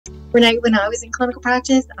Renee, when I was in clinical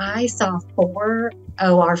practice, I saw 4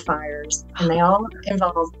 OR fires, and they all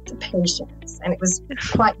involved the patients, and it was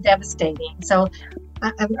quite devastating. So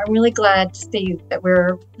I'm really glad to see that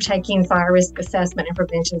we're taking fire risk assessment and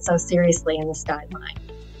prevention so seriously in this guideline.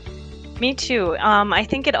 Me too. I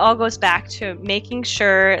think it all goes back to making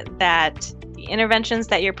sure that the interventions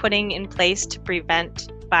that you're putting in place to prevent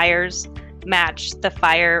fires match the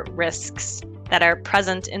fire risks that are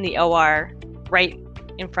present in the OR right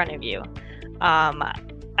in front of you.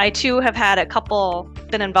 I too have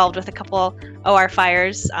been involved with a couple OR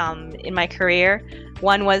fires in my career.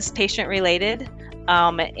 One was patient related,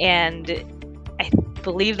 and I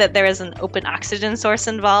believe that there is an open oxygen source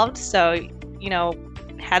involved. So,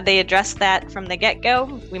 had they addressed that from the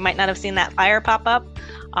get-go, we might not have seen that fire pop up.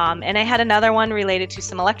 And I had another one related to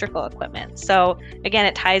some electrical equipment. So again,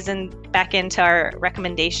 it ties back into our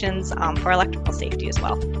recommendations for electrical safety as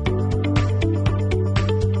well.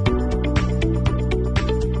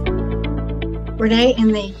 Renee,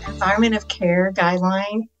 in the Environment of Care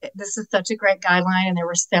guideline, this is such a great guideline, and there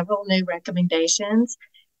were several new recommendations.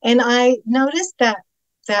 And I noticed that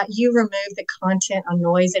you removed the content on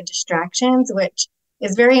noise and distractions, which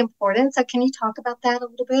is very important. So can you talk about that a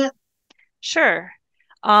little bit? Sure.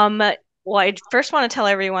 Well, I first want to tell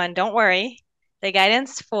everyone, don't worry. The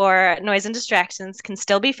guidance for noise and distractions can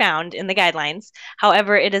still be found in the guidelines.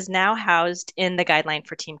 However, it is now housed in the guideline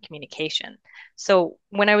for team communication. So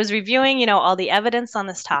when I was reviewing, all the evidence on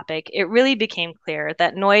this topic, it really became clear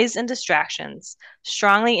that noise and distractions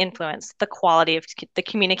strongly influence the quality of the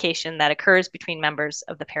communication that occurs between members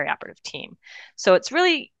of the perioperative team. So it's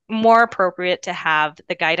really more appropriate to have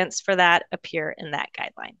the guidance for that appear in that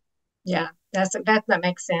guideline. Yeah, that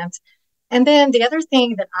makes sense. And then the other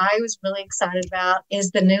thing that I was really excited about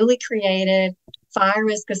is the newly created fire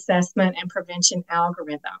risk assessment and prevention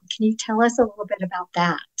algorithm. Can you tell us a little bit about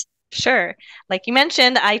that? Sure. Like you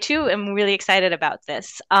mentioned, I too am really excited about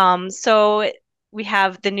this. So we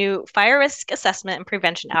have the new fire risk assessment and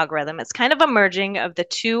prevention algorithm. It's kind of a merging of the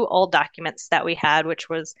 2 old documents that we had, which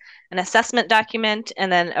was an assessment document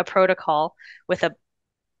and then a protocol with a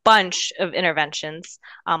bunch of interventions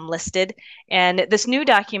listed. And this new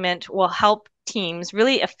document will help teams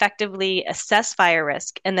really effectively assess fire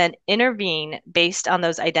risk and then intervene based on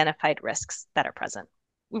those identified risks that are present.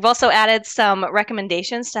 We've also added some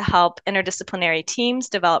recommendations to help interdisciplinary teams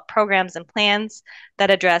develop programs and plans that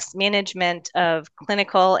address management of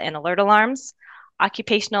clinical and alert alarms,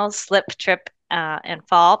 occupational slip, trip, and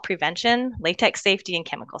fall prevention, latex safety, and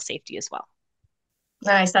chemical safety as well.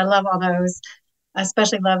 Nice. I love all those. I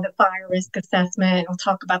especially love the fire risk assessment. We'll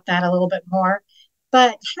talk about that a little bit more. But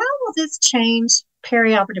how will this change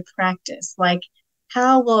perioperative practice? Like,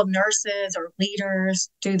 how will nurses or leaders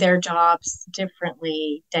do their jobs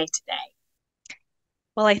differently day to day?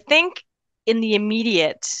 Well, I think in the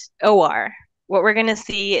immediate OR, what we're going to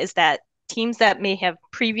see is that teams that may have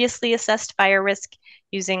previously assessed fire risk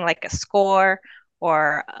using like a score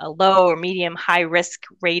or a low or medium high risk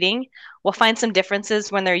rating will find some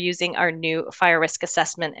differences when they're using our new fire risk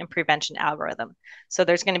assessment and prevention algorithm. So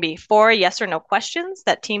there's going to be 4 yes or no questions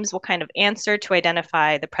that teams will kind of answer to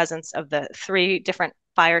identify the presence of the 3 different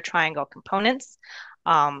fire triangle components.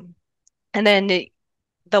 And then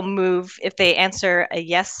they'll move, if they answer a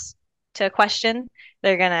yes to a question,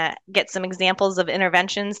 they're going to get some examples of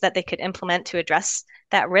interventions that they could implement to address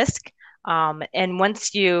that risk. And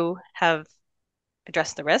once you have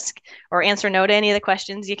address the risk or answer no to any of the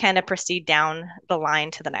questions, you kind of proceed down the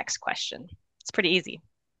line to the next question. It's pretty easy.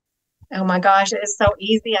 Oh my gosh, it is so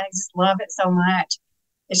easy. I just love it so much.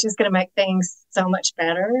 It's just going to make things so much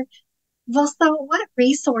better. Well, so what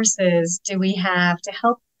resources do we have to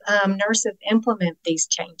help nurses implement these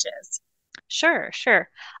changes? Sure.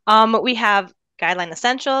 We have Guideline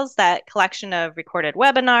Essentials, that collection of recorded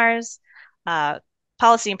webinars,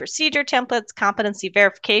 policy and procedure templates, competency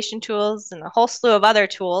verification tools, and a whole slew of other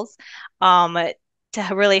tools to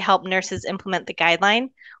really help nurses implement the guideline.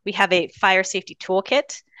 We have a fire safety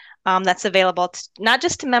toolkit that's available not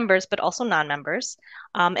just to members, but also non-members.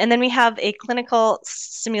 And then we have a clinical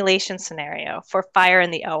simulation scenario for fire in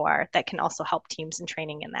the OR that can also help teams in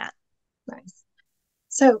training in that. Nice.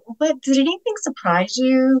 So did anything surprise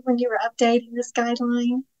you when you were updating this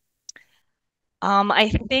guideline? I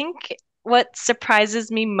think what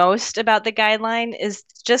surprises me most about the guideline is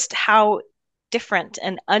just how different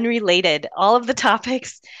and unrelated all of the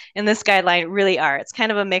topics in this guideline really are. It's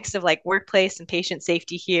kind of a mix of like workplace and patient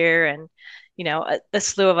safety here and, a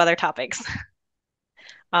slew of other topics.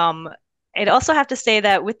 I'd also have to say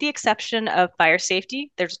that with the exception of fire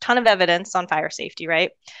safety, there's a ton of evidence on fire safety,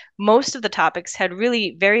 right? Most of the topics had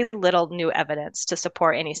really very little new evidence to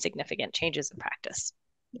support any significant changes in practice.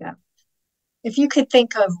 Yeah. If you could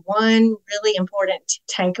think of one really important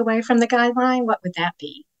takeaway from the guideline, what would that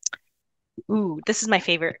be? Ooh, this is my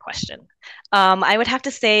favorite question. I would have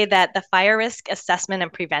to say that the fire risk assessment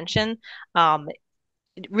and prevention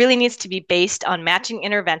it really needs to be based on matching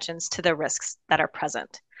interventions to the risks that are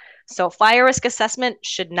present. So, fire risk assessment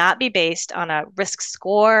should not be based on a risk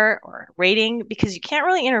score or rating because you can't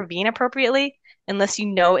really intervene appropriately unless you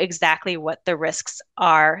know exactly what the risks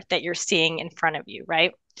are that you're seeing in front of you,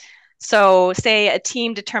 right? So, say a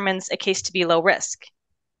team determines a case to be low risk.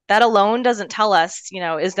 That alone doesn't tell us,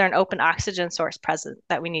 is there an open oxygen source present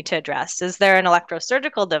that we need to address? Is there an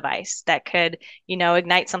electrosurgical device that could,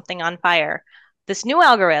 ignite something on fire? This new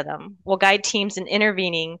algorithm will guide teams in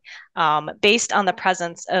intervening based on the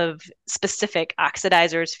presence of specific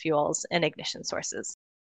oxidizers, fuels, and ignition sources.